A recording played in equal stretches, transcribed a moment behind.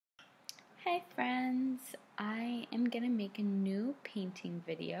Hi friends, I am going to make a new painting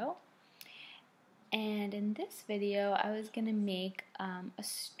video, and in this video I was going to make a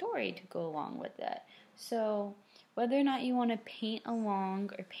story to go along with it. So whether or not you want to paint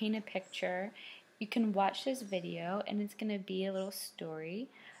along or paint a picture, you can watch this video and it's going to be a little story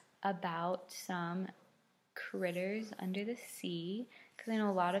about some critters under the sea, because I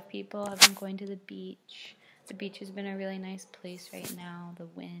know a lot of people have been going to the beach. The beach has been a really nice place right now. The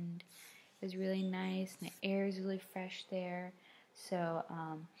wind is really nice and the air is really fresh there. So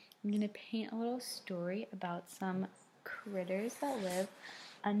I'm going to paint a little story about some critters that live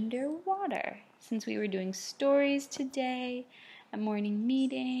underwater. Since we were doing stories today at morning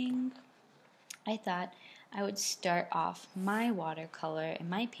meeting, I thought I would start off my watercolor and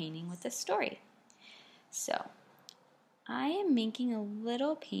my painting with a story. So I am making a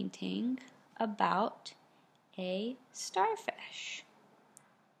little painting about a starfish,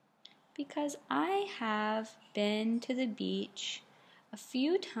 because I have been to the beach a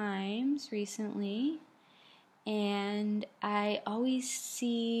few times recently, and I always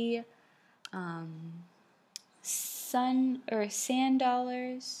see sand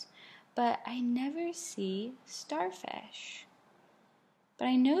dollars, but I never see starfish. But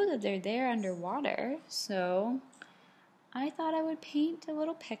I know that they're there underwater, so I thought I would paint a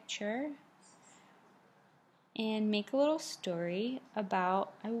little picture and make a little story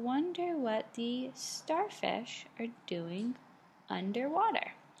about, I wonder what the starfish are doing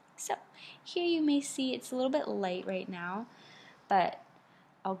underwater. So here you may see it's a little bit light right now, but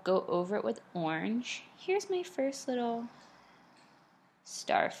I'll go over it with orange. Here's my first little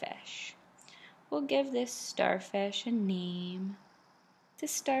starfish. We'll give this starfish a name.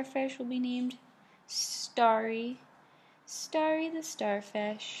 This starfish will be named Starry. Starry the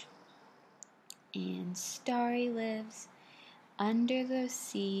starfish. And Starry lives under the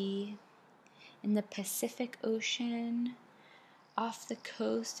sea in the Pacific Ocean off the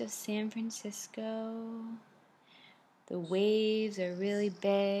coast of San Francisco. The waves are really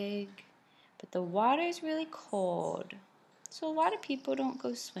big, but the water is really cold, so a lot of people don't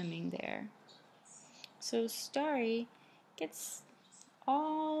go swimming there. So Starry gets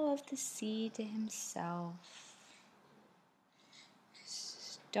all of the sea to himself.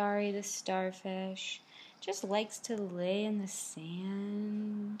 Starry the starfish just likes to lay in the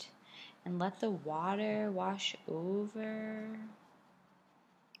sand and let the water wash over.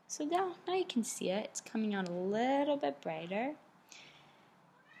 So now you can see it. It's coming out a little bit brighter.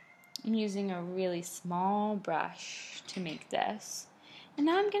 I'm using a really small brush to make this. And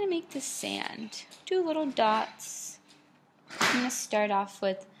now I'm going to make the sand. Do little dots. I'm going to start off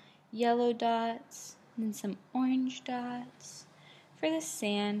with yellow dots and then some orange dots for the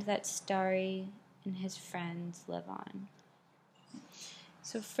sand that Starry and his friends live on.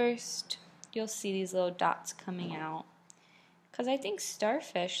 So first, you'll see these little dots coming out, because I think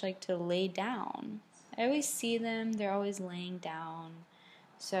starfish like to lay down. I always see them, they're always laying down.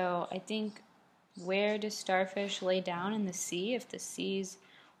 So I think, where do starfish lay down in the sea? If the sea's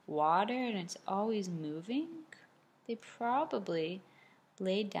water and it's always moving, they probably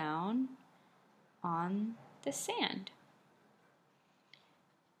lay down on the sand.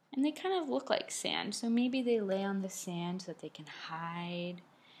 And they kind of look like sand, so maybe they lay on the sand so that they can hide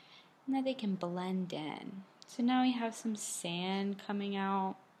and that they can blend in. So now we have some sand coming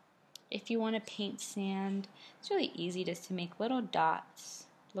out. If you want to paint sand, it's really easy just to make little dots.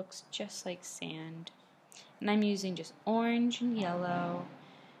 It looks just like sand. And I'm using just orange and yellow,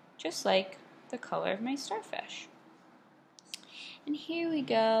 just like the color of my starfish. And here we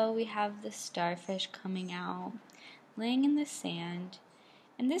go, we have the starfish coming out, laying in the sand.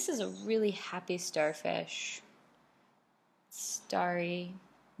 And this is a really happy starfish. Starry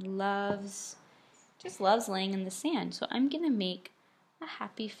just loves laying in the sand. So I'm going to make a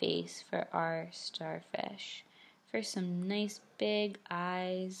happy face for our starfish. For some nice big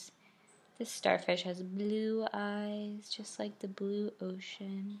eyes. This starfish has blue eyes, just like the blue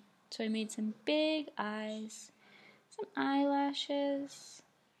ocean. So I made some big eyes, some eyelashes.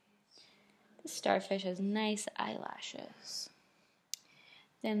 The starfish has nice eyelashes.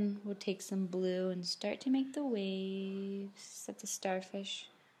 Then we'll take some blue and start to make the waves that the starfish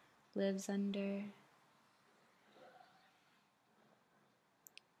lives under.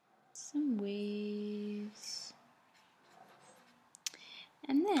 Some waves.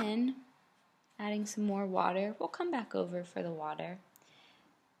 And then, adding some more water, we'll come back over for the water.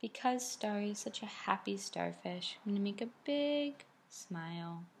 Because Starry is such a happy starfish, I'm going to make a big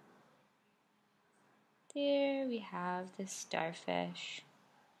smile. There we have the starfish,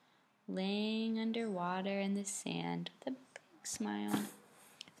 laying underwater in the sand with a big smile.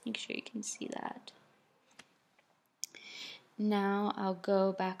 Make sure you can see that. Now I'll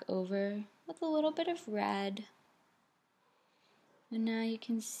go back over with a little bit of red. And now you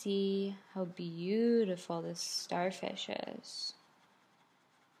can see how beautiful this starfish is.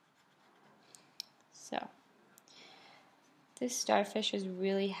 So, this starfish is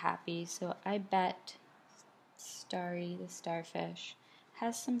really happy, so I bet Starry the starfish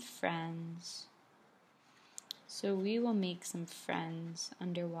has some friends. So we will make some friends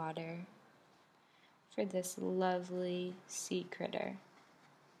underwater for this lovely sea critter.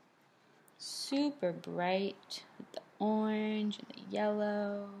 Super bright with the orange and the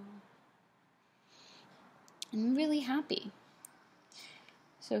yellow. And really happy.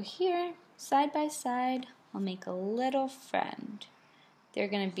 So here, side by side, I'll make a little friend. They're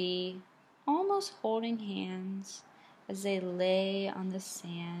going to be almost holding hands as they lay on the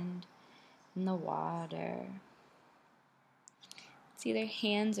sand in the water. See, their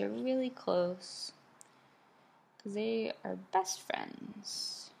hands are really close because they are best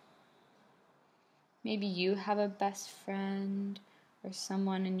friends. Maybe you have a best friend or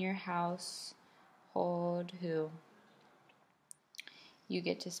someone in your household who you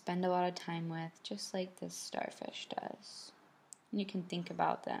get to spend a lot of time with, just like this starfish does. And you can think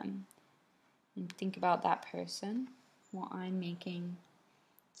about them and think about that person while I'm making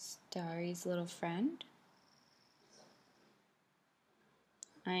Starry's little friend.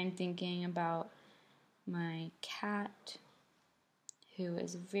 I'm thinking about my cat, who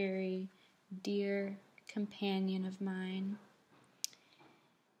is a very dear companion of mine.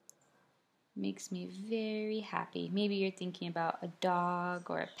 Makes me very happy. Maybe you're thinking about a dog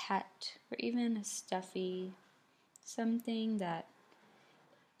or a pet or even a stuffy, something that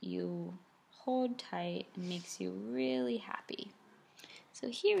you hold tight and makes you really happy. So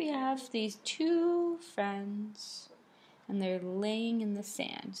here we have these two friends and they're laying in the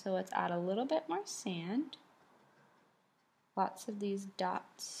sand. So let's add a little bit more sand. Lots of these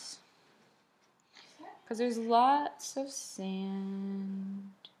dots. Because there's lots of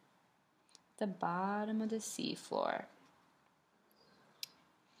sand at the bottom of the seafloor.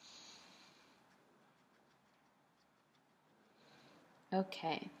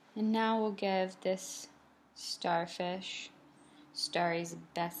 Okay, and now we'll give this starfish, Starry's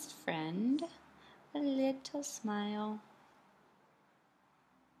best friend, a little smile.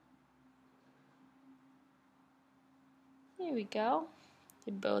 There we go.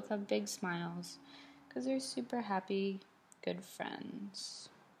 They both have big smiles because they're super happy, good friends.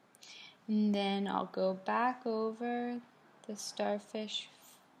 And then I'll go back over the starfish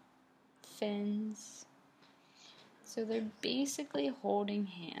fins. So they're basically holding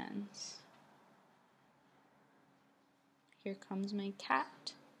hands. Here comes my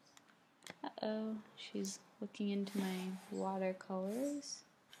cat. Uh-oh, she's looking into my watercolors.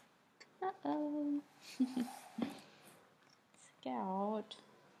 Uh-oh. Scout.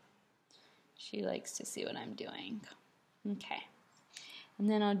 She likes to see what I'm doing. Okay. And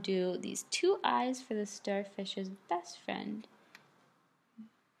then I'll do these two eyes for the starfish's best friend.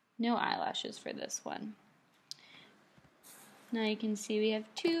 No eyelashes for this one. Now you can see we have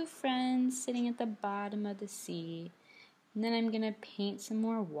two friends sitting at the bottom of the sea. And then I'm going to paint some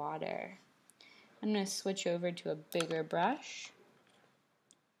more water. I'm going to switch over to a bigger brush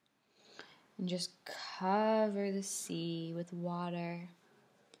and just cover the sea with water.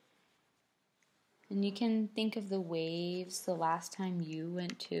 And you can think of the waves the last time you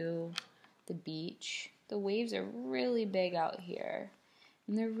went to the beach. The waves are really big out here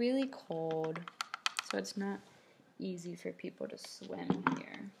and they're really cold, so it's not easy for people to swim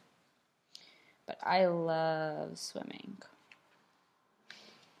here. But I love swimming.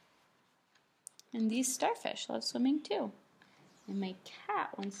 And these starfish love swimming too. And my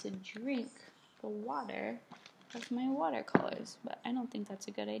cat wants to drink the water of my watercolors, but I don't think that's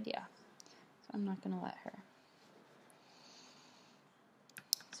a good idea. So I'm not going to let her.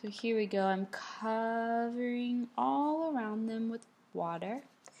 So here we go. I'm covering all around them with water.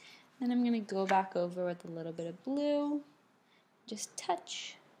 Then I'm going to go back over with a little bit of blue. Just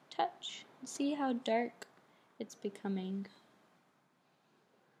touch, touch. See how dark it's becoming.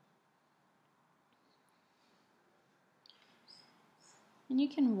 And you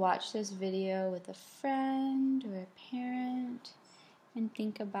can watch this video with a friend or a parent and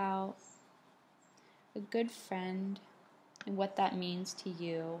think about a good friend and what that means to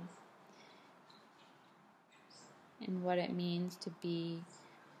you and what it means to be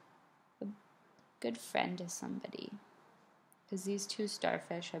a good friend to somebody. Because these two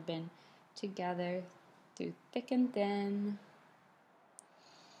starfish have been together through thick and thin.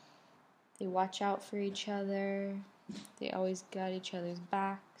 They watch out for each other. They always got each other's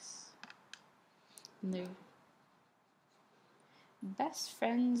backs. And they're best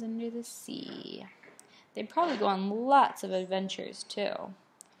friends under the sea. They probably go on lots of adventures too.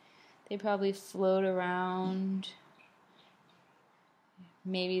 They probably float around.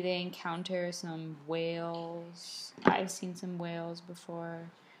 Maybe they encounter some whales. I've seen some whales before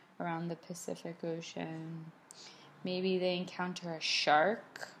around the Pacific Ocean. Maybe they encounter a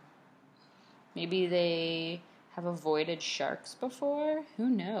shark. Maybe they have avoided sharks before. Who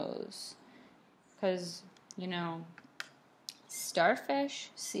knows? Because, you know, starfish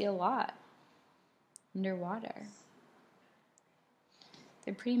see a lot underwater.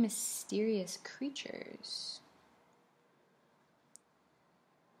 They're pretty mysterious creatures.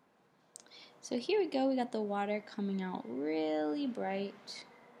 So here we go, we got the water coming out really bright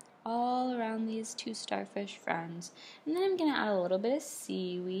all around these two starfish friends. And then I'm going to add a little bit of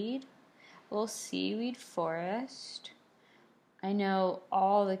seaweed, a little seaweed forest. I know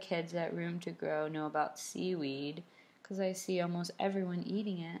all the kids at Room to Grow know about seaweed because I see almost everyone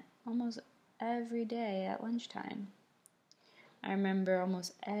eating it almost every day at lunchtime. I remember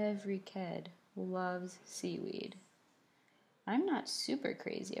almost every kid loves seaweed. I'm not super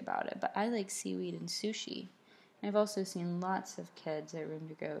crazy about it, but I like seaweed and sushi. And I've also seen lots of kids at Room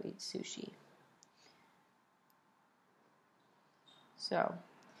to Grow eat sushi. So,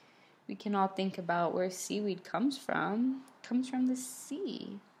 we can all think about where seaweed comes from. It comes from the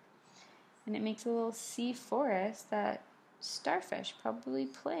sea. And it makes a little sea forest that starfish probably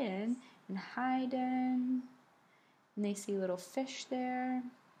play in and hide in. And they see little fish there.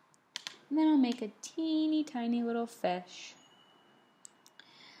 And then I'll make a teeny tiny little fish.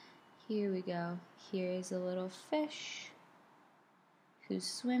 Here we go. Here is a little fish who's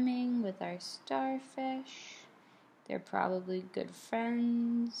swimming with our starfish. They're probably good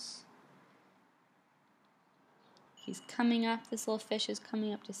friends. He's coming up, this little fish is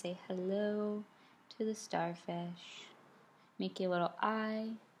coming up to say hello to the starfish. Make a little eye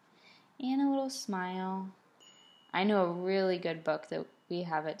and a little smile. I know a really good book that we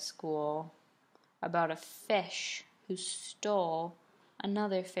have at school about a fish who stole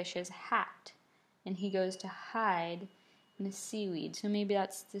another fish's hat, and he goes to hide in the seaweed. So maybe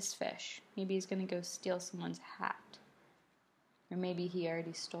that's this fish. Maybe he's going to go steal someone's hat. Or maybe he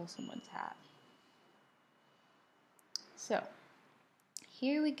already stole someone's hat. So,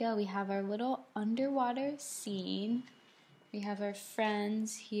 here we go. We have our little underwater scene. We have our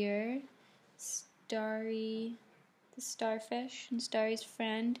friends here. Starry, the starfish, and Starry's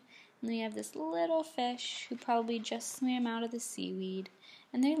friend. And we have this little fish who probably just swam out of the seaweed.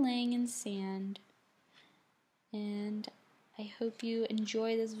 And they're laying in sand. And I hope you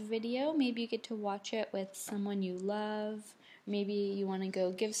enjoy this video. Maybe you get to watch it with someone you love. Maybe you want to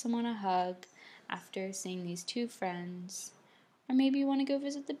go give someone a hug after seeing these two friends. Or maybe you want to go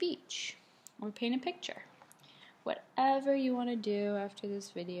visit the beach or paint a picture. Whatever you want to do after this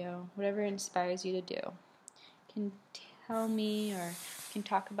video, whatever inspires you to do. You can tell me or you can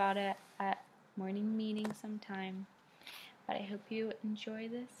talk about it at morning meeting sometime. But I hope you enjoy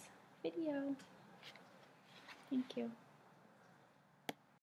this video. Thank you.